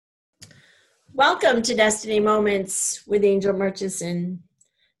Welcome to Destiny Moments with Angel Murchison.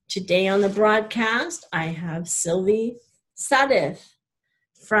 Today on the broadcast, I have Sylvie Sadith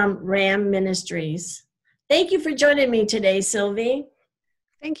from RAM Ministries. Thank you for joining me today, Sylvie.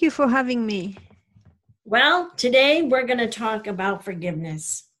 Thank you for having me. Well, today we're going to talk about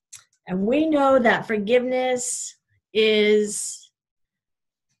forgiveness. And we know that forgiveness is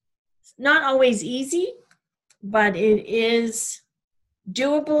not always easy, but it is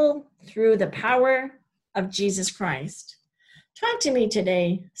doable through the power of Jesus Christ. Talk to me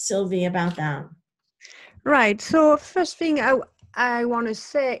today, Sylvie, about that. Right. So first thing I want to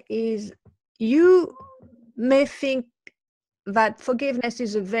say is you may think that forgiveness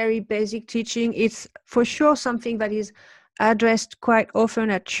is a very basic teaching. It's for sure something that is addressed quite often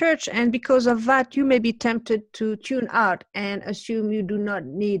at church. And because of that, you may be tempted to tune out and assume you do not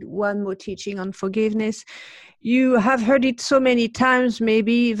need one more teaching on forgiveness. You have heard it so many times,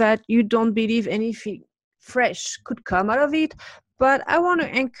 maybe, that you don't believe anything fresh could come out of it. But I want to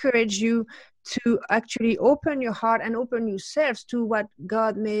encourage you to actually open your heart and open yourselves to what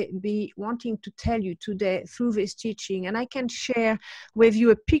God may be wanting to tell you today through this teaching. And I can share with you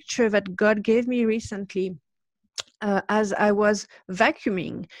a picture that God gave me recently as I was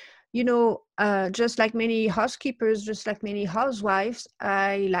vacuuming. You know, just like many housekeepers, just like many housewives,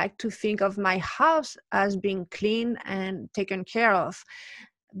 I like to think of my house as being clean and taken care of.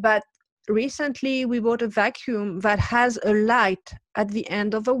 But recently we bought a vacuum that has a light at the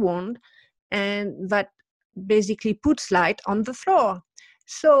end of the wand, and that basically puts light on the floor.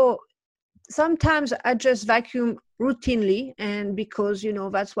 So sometimes I just vacuum routinely, and because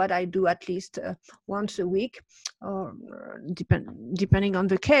that's what I do at least once a week, or depending on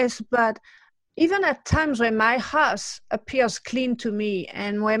the case. But even at times when my house appears clean to me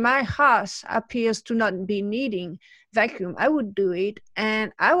and when my house appears to not be needing vacuum, I would do it.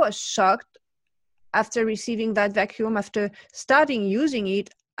 And I was shocked after receiving that vacuum, after starting using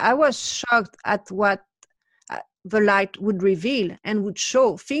it. I was shocked at what the light would reveal and would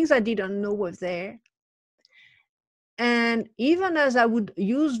show things I didn't know were there. And even as I would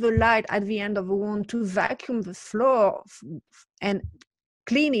use the light at the end of the wand to vacuum the floor and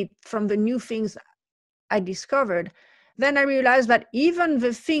clean it from the new things I discovered, then I realized that even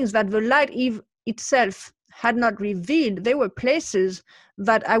the things that the light itself had not revealed, there were places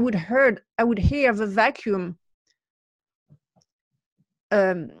that I would hear the vacuum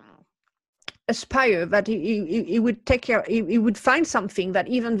aspire, that he would take care, he would find something that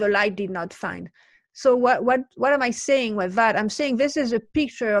even the light did not find. So what am I saying with that? I'm saying this is a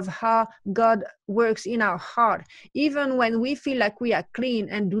picture of how God works in our heart. Even when we feel like we are clean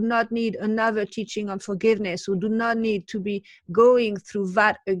and do not need another teaching on forgiveness, or do not need to be going through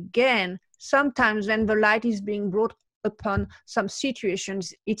that again, sometimes when the light is being brought upon some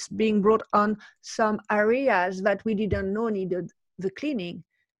situations, it's being brought on some areas that we didn't know needed the cleaning.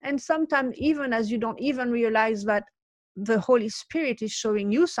 And sometimes even as you don't even realize that the Holy Spirit is showing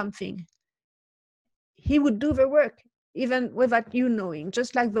you something, he would do the work even without you knowing.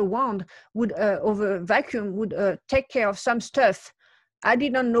 Just like the wand would or the vacuum would take care of some stuff I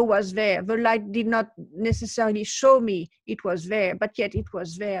did not know was there. The light did not necessarily show me it was there, but yet it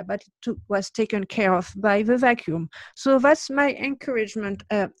was there, but it was taken care of by the vacuum. So that's my encouragement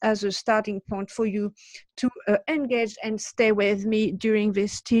as a starting point for you to engage and stay with me during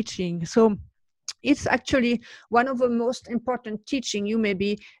this teaching. So it's actually one of the most important teaching you may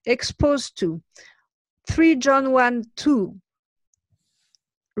be exposed to. 3 John 1:2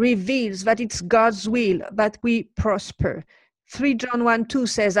 reveals that it's God's will that we prosper. 3 John 1:2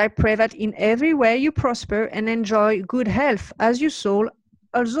 says, I pray that in every way you prosper and enjoy good health, as your soul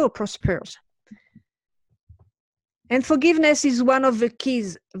also prospers. And forgiveness is one of the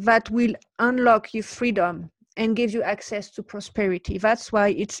keys that will unlock your freedom and give you access to prosperity. That's why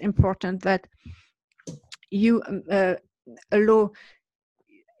it's important that you allow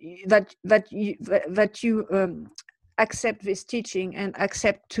that you accept this teaching and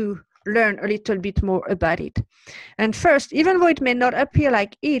accept to learn a little bit more about it. And first, even though it may not appear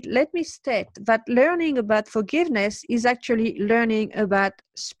like it, let me state that learning about forgiveness is actually learning about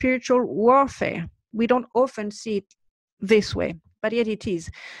spiritual warfare. We don't often see it this way, but yet it is.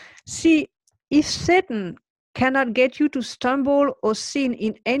 See, if Satan cannot get you to stumble or sin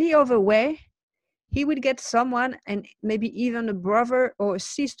in any other way, he would get someone, and maybe even a brother or a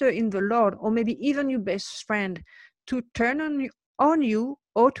sister in the Lord, or maybe even your best friend, to turn on you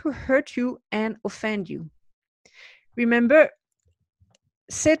or to hurt you and offend you. Remember,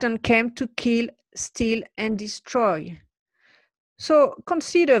 Satan came to kill, steal, and destroy. So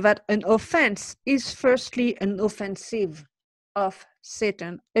consider that an offense is firstly an offensive of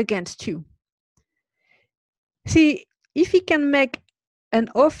Satan against you. See, if he can make an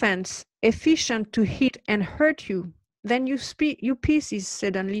offense efficient to hit and hurt you, then your peace is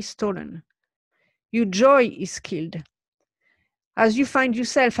suddenly stolen. Your joy is killed. As you find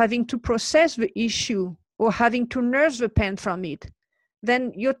yourself having to process the issue or having to nurse the pain from it,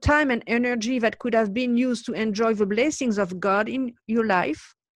 then your time and energy that could have been used to enjoy the blessings of God in your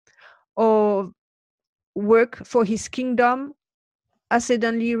life or work for his kingdom are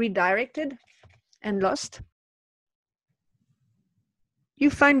suddenly redirected and lost. You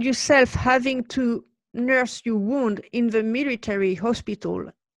find yourself having to nurse your wound in the military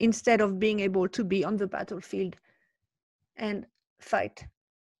hospital instead of being able to be on the battlefield and fight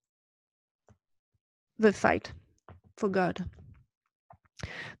the fight for God.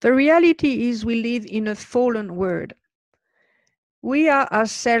 The reality is we live in a fallen world. We are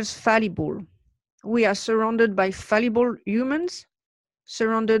ourselves fallible. We are surrounded by fallible humans,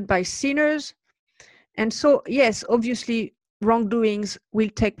 surrounded by sinners. And so, yes, obviously, wrongdoings will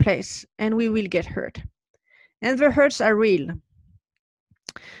take place and we will get hurt. And the hurts are real.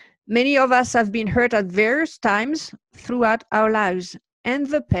 Many of us have been hurt at various times throughout our lives, and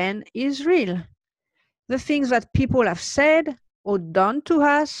the pain is real. The things that people have said or done to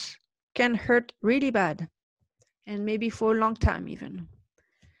us can hurt really bad, and maybe for a long time even.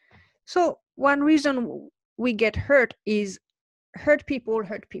 So one reason we get hurt is hurt people,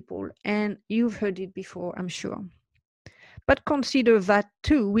 and you've heard it before, I'm sure. But consider that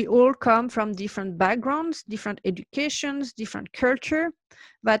too, we all come from different backgrounds, different educations, different culture.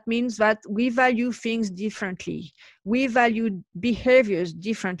 That means that we value things differently. We value behaviors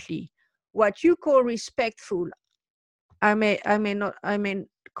differently. What you call respectful, I may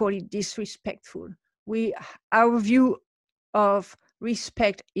call it disrespectful. Our view of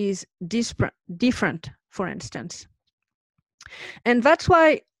respect is different, for instance. And that's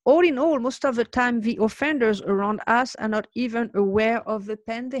why, all in all, most of the time, the offenders around us are not even aware of the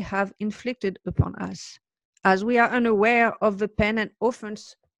pain they have inflicted upon us, as we are unaware of the pain and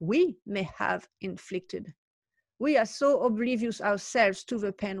offense we may have inflicted. We are so oblivious ourselves to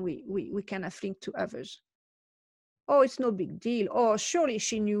the pain we can inflict to others. Oh, it's no big deal. Oh, surely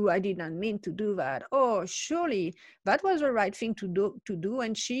she knew I did not mean to do that. Oh, surely that was the right thing to do,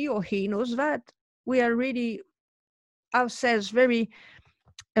 and she or he knows that. We are really ourselves very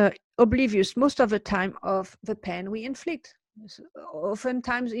oblivious most of the time of the pain we inflict,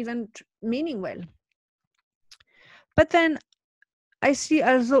 oftentimes even meaning well. But then I see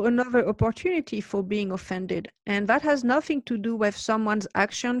also another opportunity for being offended, and that has nothing to do with someone's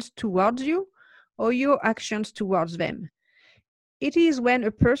actions towards you or your actions towards them. It is when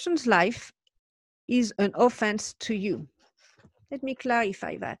a person's life is an offense to you. Let me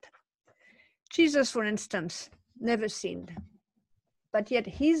clarify that. Jesus, for instance, never sinned, but yet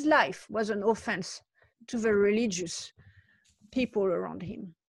his life was an offense to the religious people around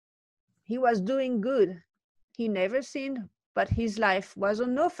him. He was doing good. He never sinned, but his life was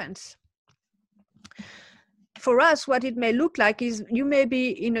an offense. For us, what it may look like is you may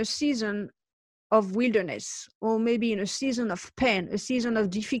be in a season of wilderness, or maybe in a season of pain, a season of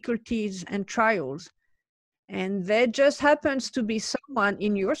difficulties and trials. And there just happens to be someone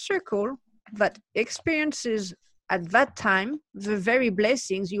in your circle that experiences at that time the very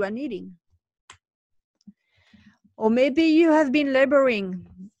blessings you are needing. Or maybe you have been laboring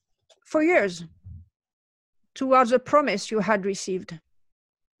for years towards a promise you had received,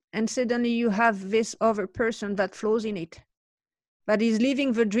 and suddenly you have this other person that flows in it, that is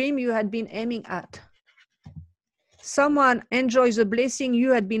living the dream you had been aiming at. Someone enjoys a blessing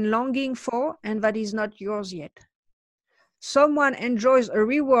you had been longing for, and that is not yours yet. Someone enjoys a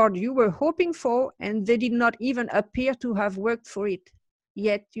reward you were hoping for, and they did not even appear to have worked for it,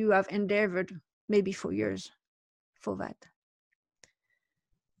 yet you have endeavored, maybe for years, for that.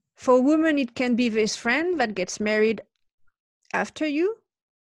 For women, it can be this friend that gets married after you,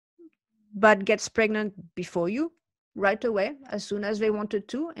 but gets pregnant before you, right away, as soon as they wanted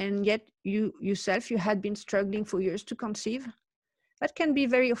to, and yet you yourself, you had been struggling for years to conceive. That can be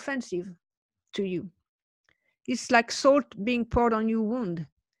very offensive to you. It's like salt being poured on your wound.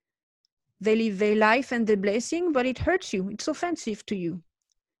 They live their life and their blessing, but it hurts you. It's offensive to you.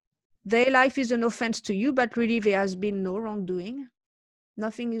 Their life is an offense to you, but really there has been no wrongdoing.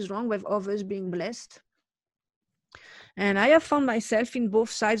 Nothing is wrong with others being blessed. And I have found myself in both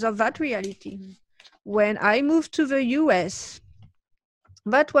sides of that reality. When I moved to the US,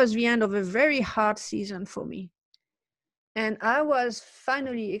 that was the end of a very hard season for me. And I was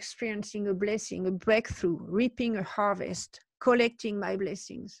finally experiencing a blessing, a breakthrough, reaping a harvest, collecting my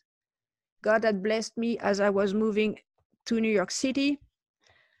blessings. God had blessed me as I was moving to New York City.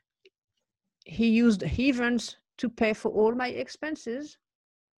 he used heathens to pay for all my expenses,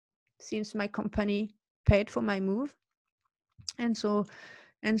 since my company paid for my move, and so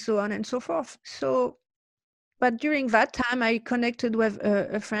on and so forth. So, but during that time, I connected with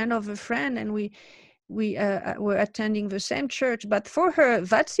a friend of a friend, and we were attending the same church. But for her,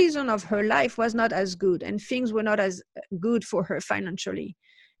 that season of her life was not as good, and things were not as good for her financially.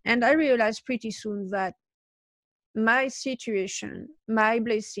 And I realized pretty soon that my situation, my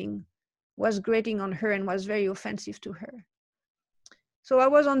blessing, was grating on her and was very offensive to her. So I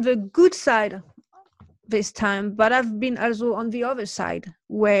was on the good side this time, but I've been also on the other side,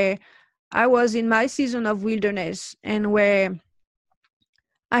 where I was in my season of wilderness, and where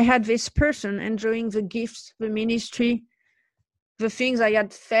I had this person enjoying the gifts, the ministry, the things I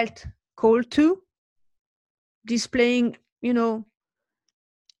had felt called to, displaying,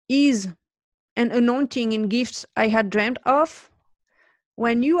 ease and anointing in gifts I had dreamt of.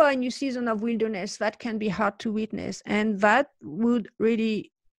 When you are in your season of wilderness, that can be hard to witness, and that would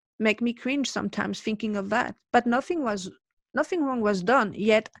really make me cringe sometimes thinking of that. But nothing wrong was done,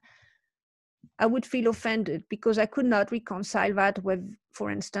 yet I would feel offended because I could not reconcile that with,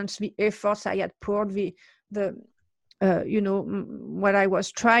 for instance, the efforts I had poured, what I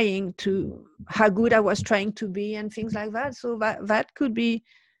was trying to, how good I was trying to be, and things like that. So that could be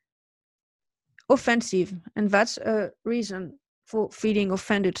offensive, and that's a reason for feeling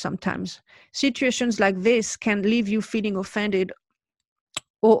offended sometimes. Situations like this can leave you feeling offended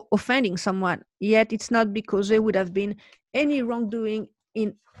or offending someone, yet it's not because there would have been any wrongdoing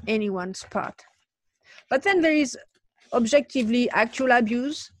in anyone's part. But then there is objectively actual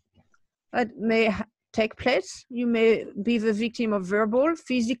abuse that may take place. You may be the victim of verbal,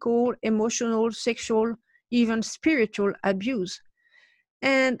 physical, emotional, sexual, even spiritual abuse.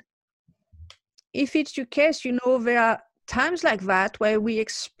 And if it's your case, there are times like that where we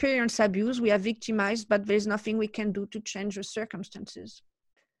experience abuse, we are victimized, but there's nothing we can do to change the circumstances.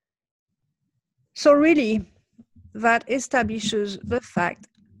 So really, that establishes the fact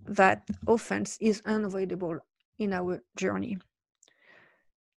that offense is unavoidable in our journey.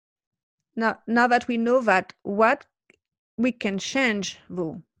 Now that we know that, what we can change,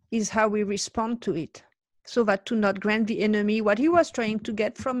 though, is how we respond to it, so that to not grant the enemy what he was trying to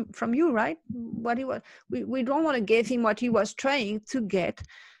get from you, right? We don't want to give him what he was trying to get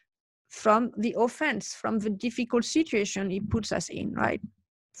from the offense, from the difficult situation he puts us in, right?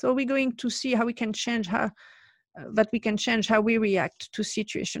 So we're going to see how we can change how we react to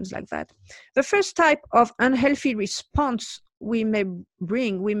situations like that. The first type of unhealthy response we may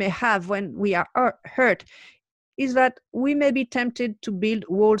have when we are hurt is that we may be tempted to build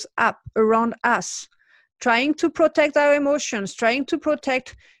walls up around us, trying to protect our emotions, trying to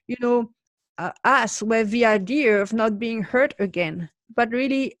protect, us with the idea of not being hurt again. But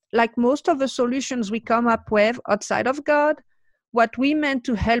really, like most of the solutions we come up with outside of God, what we meant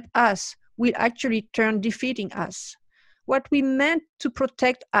to help us will actually turn defeating us. What we meant to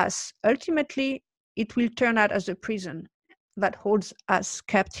protect us, ultimately, it will turn out as a prison that holds us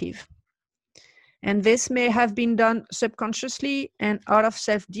captive. And this may have been done subconsciously and out of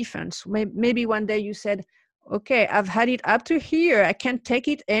self-defense. Maybe one day you said, okay, I've had it up to here. I can't take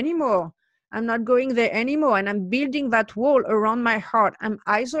it anymore. I'm not going there anymore. And I'm building that wall around my heart. I'm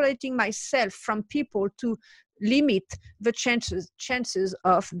isolating myself from people to limit the chances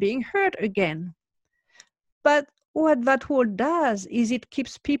of being hurt again. But what that wall does is it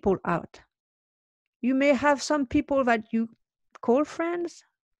keeps people out. You may have some people that you call friends,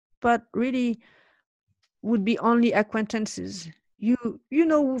 but really would be only acquaintances. You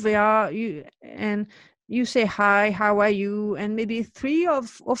know who they are, and you say hi, how are you, and maybe 3 or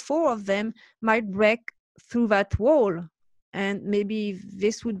 4 of them might break through that wall, and maybe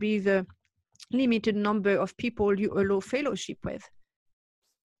this would be the limited number of people you allow fellowship with.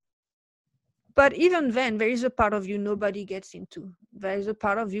 But even then, there is a part of you nobody gets into. There is a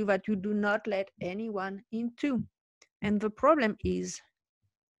part of you that you do not let anyone into. And the problem is,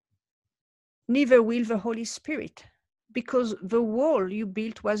 neither will the Holy Spirit, because the wall you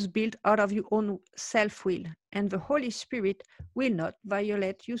built was built out of your own self-will, and the Holy Spirit will not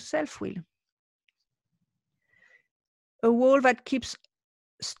violate your self-will. A wall that keeps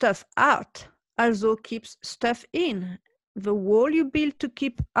stuff out also keeps stuff in. The wall you built to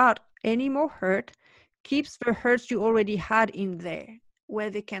keep out any more hurt keeps the hurts you already had in there, where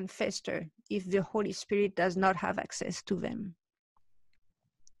they can fester if the Holy Spirit does not have access to them.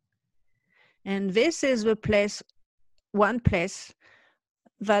 And this is one place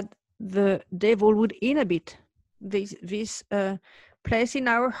that the devil would inhabit, this place in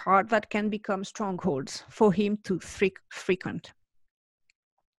our heart that can become strongholds for him to frequent.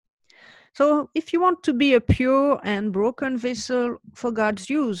 So if you want to be a pure and broken vessel for God's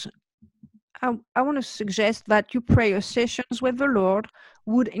use, I want to suggest that your prayer sessions with the Lord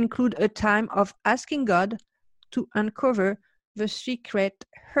would include a time of asking God to uncover the secret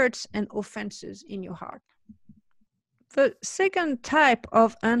hurts and offenses in your heart. The second type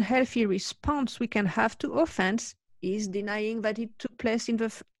of unhealthy response we can have to offense is denying that it took place in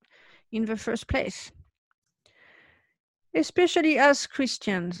the first place. Especially as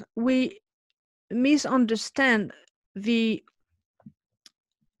Christians, we misunderstand the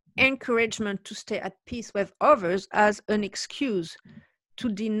encouragement to stay at peace with others as an excuse to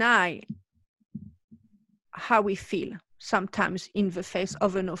deny how we feel sometimes in the face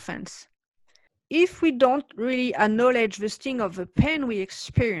of an offense. If we don't really acknowledge the sting of the pain we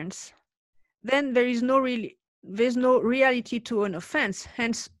experience, then there's no reality to an offense,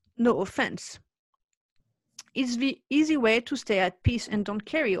 hence no offense. It's the easy way to stay at peace and don't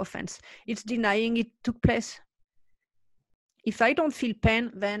carry offense. It's denying it took place. If I don't feel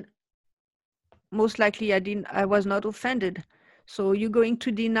pain, then most likely I was not offended. So you're going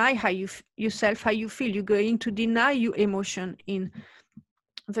to deny how you feel. You're going to deny your emotion in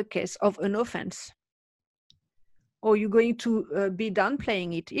the case of an offense. Or you're going to be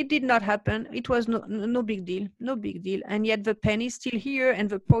downplaying it. It did not happen. It was no big deal, no big deal. And yet the pain is still here and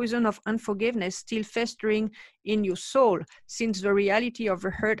the poison of unforgiveness still festering in your soul, since the reality of the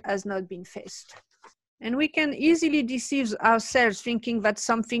hurt has not been faced. And we can easily deceive ourselves thinking that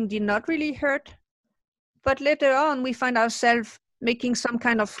something did not really hurt, but later on we find ourselves making some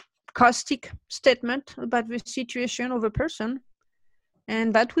kind of caustic statement about the situation of a person.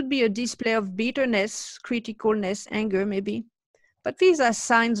 And that would be a display of bitterness, criticalness, anger maybe. But these are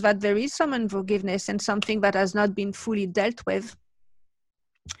signs that there is some unforgiveness and something that has not been fully dealt with.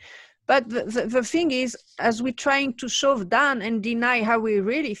 But the thing is, as we're trying to shove down and deny how we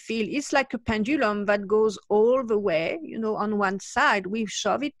really feel, it's like a pendulum that goes all the way, on one side. We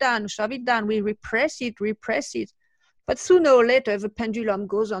shove it down, we repress it. But sooner or later, the pendulum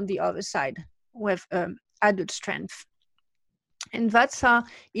goes on the other side with added strength. And that's how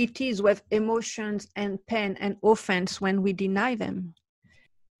it is with emotions and pain and offense when we deny them.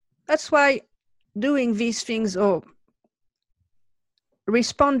 That's why doing these things or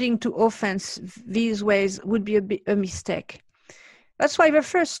responding to offense these ways would be a mistake. That's why the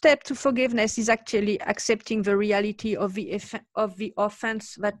first step to forgiveness is actually accepting the reality of the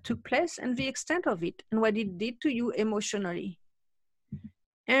offense that took place and the extent of it and what it did to you emotionally.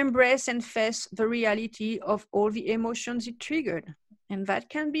 Embrace and face the reality of all the emotions it triggered. And that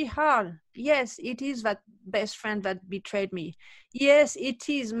can be hard. Yes, it is that best friend that betrayed me. Yes, it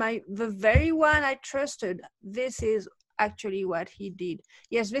is the very one I trusted. This is actually what he did.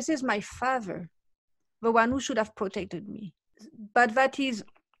 Yes, this is my father, the one who should have protected me. But that is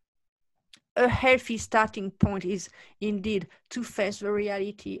a healthy starting point, is indeed to face the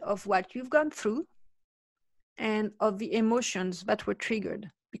reality of what you've gone through and of the emotions that were triggered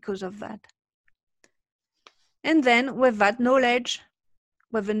because of that. And then with the knowledge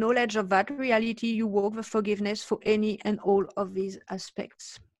of that reality, you walk the forgiveness for any and all of these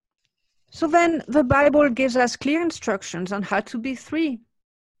aspects. So then the Bible gives us clear instructions on how to be free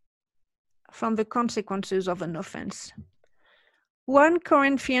from the consequences of an offense. 1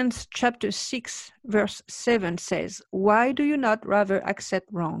 Corinthians chapter 6, verse 7 says, "Why do you not rather accept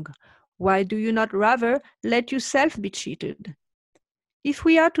wrong? Why do you not rather let yourself be cheated? If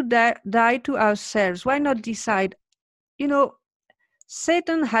we are to die to ourselves, why not decide,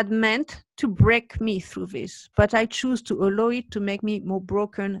 Satan had meant to break me through this, but I choose to allow it to make me more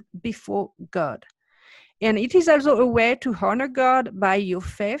broken before God." And it is also a way to honor God by your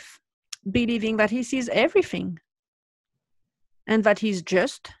faith, believing that He sees everything and that He's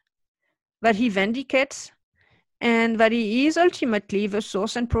just, that He vindicates, and that He is ultimately the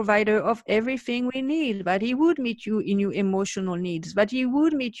source and provider of everything we need, that He would meet you in your emotional needs, that He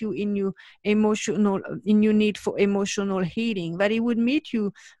would meet you in your need for emotional healing, that He would meet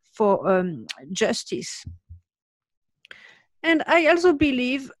you for justice. And I also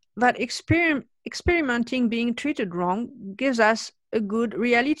believe that experimenting being treated wrong gives us a good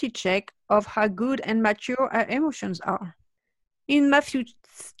reality check of how good and mature our emotions are. In Matthew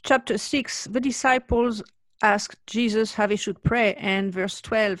chapter 6, the disciples asked Jesus how they should pray, and verse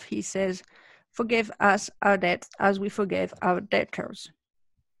 12 he says, "Forgive us our debts as we forgive our debtors."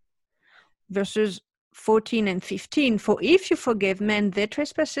 Verses 14 and 15, "For if you forgive men their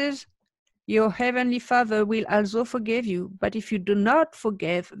trespasses, your heavenly Father will also forgive you. But if you do not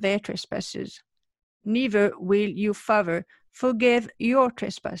forgive their trespasses, neither will your Father forgive your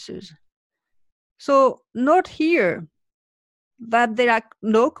trespasses." So note here that there are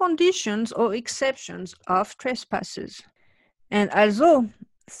no conditions or exceptions of trespasses. And also,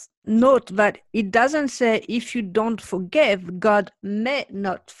 note that it doesn't say if you don't forgive, God may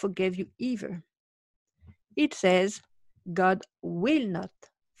not forgive you either. It says God will not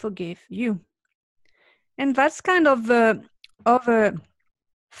forgive you. And that's kind of a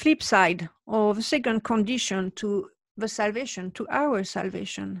flip side or the second condition to the salvation, to our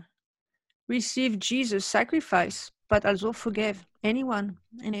salvation. Receive Jesus' sacrifice, but also forgive anyone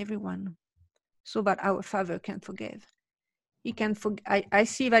and everyone, so that our Father can forgive. He can I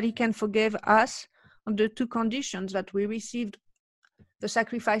see that he can forgive us on the two conditions: that we received the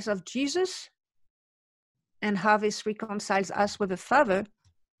sacrifice of Jesus and how this reconciles us with the Father,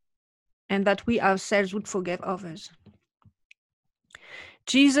 and that we ourselves would forgive others.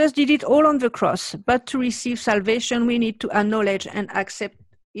 Jesus did it all on the cross, but to receive salvation, we need to acknowledge and accept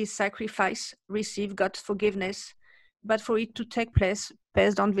his sacrifice, receive God's forgiveness. But for it to take place,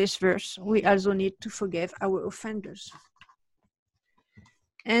 based on this verse, we also need to forgive our offenders.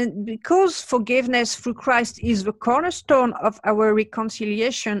 And because forgiveness through Christ is the cornerstone of our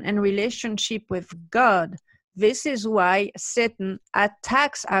reconciliation and relationship with God, this is why Satan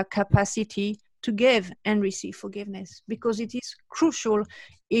attacks our capacity to give and receive forgiveness, because it is crucial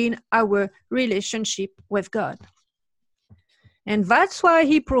in our relationship with God. And that's why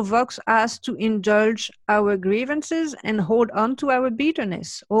he provokes us to indulge our grievances and hold on to our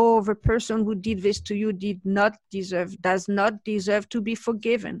bitterness. Oh, the person who did this to you does not deserve to be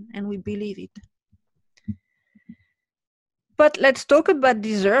forgiven, and we believe it. But let's talk about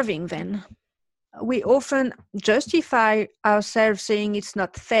deserving then. We often justify ourselves saying it's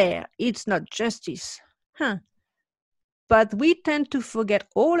not fair, it's not justice. But we tend to forget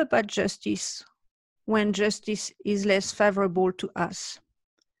all about justice when justice is less favorable to us.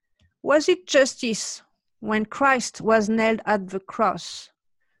 Was it justice when Christ was nailed at the cross,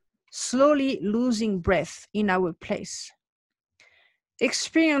 slowly losing breath in our place,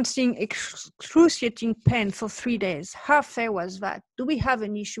 experiencing excruciating pain for 3 days? How fair was that? Do we have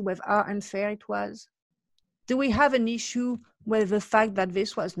an issue with how unfair it was? Do we have an issue with the fact that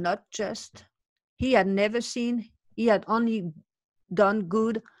this was not just? He had never sinned. He had only done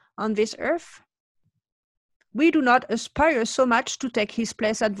good on this earth. We do not aspire so much to take his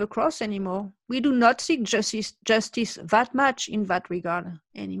place at the cross anymore. We do not seek justice that much in that regard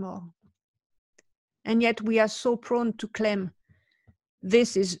anymore. And yet we are so prone to claim,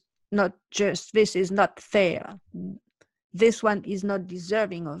 this is not just, this is not fair, this one is not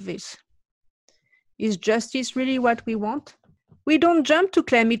deserving of this. Is justice really what we want? We don't jump to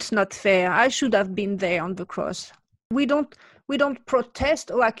claim it's not fair, I should have been there on the cross. We don't protest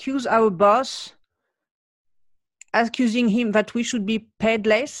or accuse our boss, accusing him that we should be paid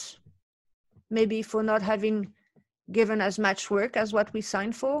less, maybe for not having given as much work as what we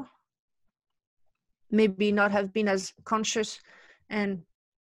signed for, maybe not have been as conscious and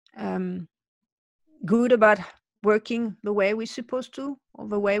good about working the way we're supposed to, or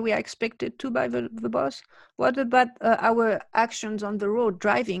the way we are expected to by the boss. What about our actions on the road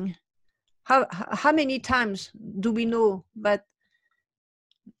driving? How many times do we know that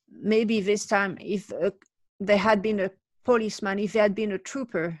maybe this time, if there had been a policeman, if there had been a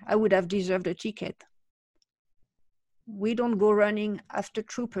trooper, I would have deserved a ticket? We don't go running after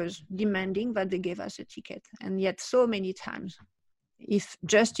troopers demanding that they give us a ticket. And yet so many times, if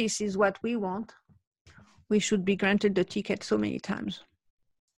justice is what we want, we should be granted the ticket so many times.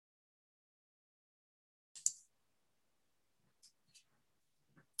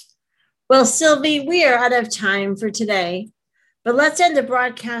 Well, Sylvie, we are out of time for today, but let's end the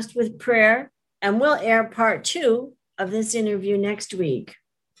broadcast with prayer, and we'll air part 2 of this interview next week.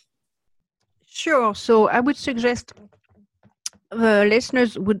 Sure. So I would suggest the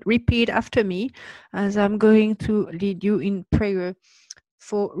listeners would repeat after me as I'm going to lead you in prayer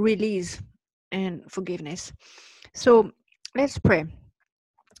for release and forgiveness. So let's pray.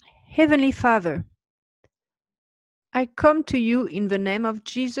 Heavenly Father, I come to you in the name of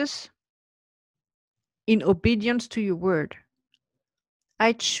Jesus, in obedience to your word.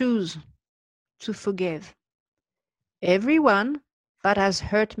 I choose to forgive everyone that has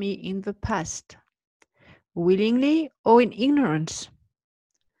hurt me in the past, willingly or in ignorance.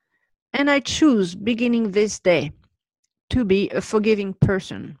 And I choose, beginning this day, to be a forgiving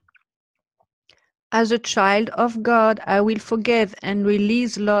person. As a child of God, I will forgive and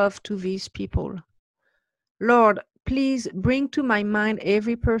release love to these people. Lord, please bring to my mind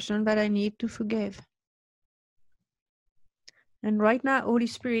every person that I need to forgive. And right now, Holy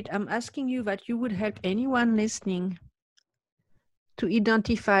Spirit, I'm asking you that you would help anyone listening to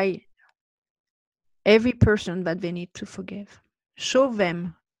identify every person that they need to forgive. show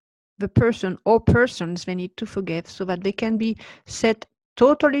them the person or persons they need to forgive so that they can be set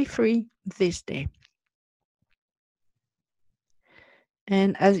totally free this day.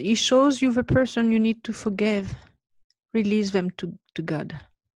 And as he shows you the person you need to forgive, release them to God.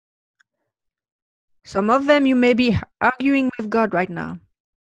 Some of them you may be arguing with God right now.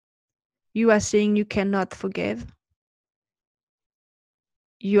 You are saying you cannot forgive.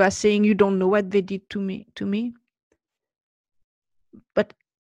 You are saying you don't know what they did to me. But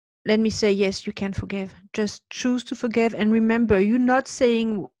let me say, yes, you can forgive. Just choose to forgive. And remember, you're not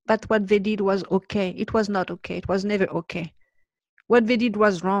saying that what they did was okay. It was not okay. It was never okay. What they did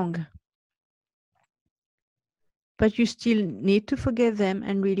was wrong. But you still need to forgive them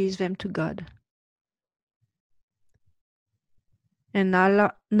and release them to God. And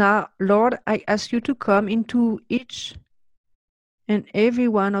now, Lord, I ask you to come into each and every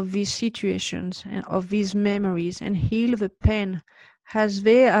one of these situations and of these memories and heal the pain as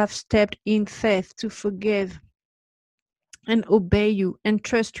they have stepped in faith to forgive and obey you and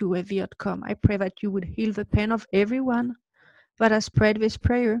trust you with the outcome. I pray that you would heal the pain of everyone that has prayed this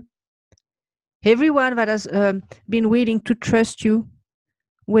prayer, everyone that has been willing to trust you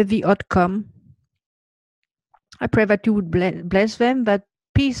with the outcome. I pray that you would bless them, that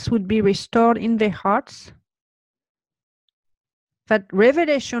peace would be restored in their hearts, that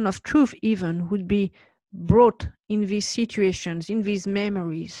revelation of truth even would be brought in these situations, in these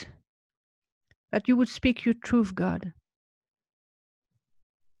memories, that you would speak your truth, God.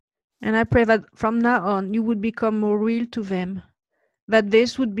 And I pray that from now on you would become more real to them, that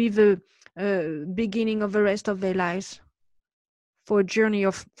this would be the beginning of the rest of their lives for a journey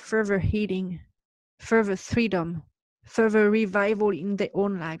of further healing, further freedom, further revival in their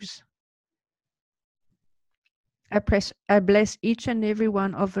own lives. I bless each and every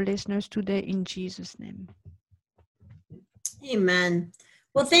one of the listeners today in Jesus' name. Amen.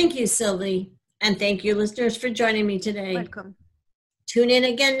 Well, thank you, Sylvie. And thank you, listeners, for joining me today. Welcome. Tune in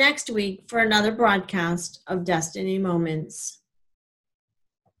again next week for another broadcast of Destiny Moments.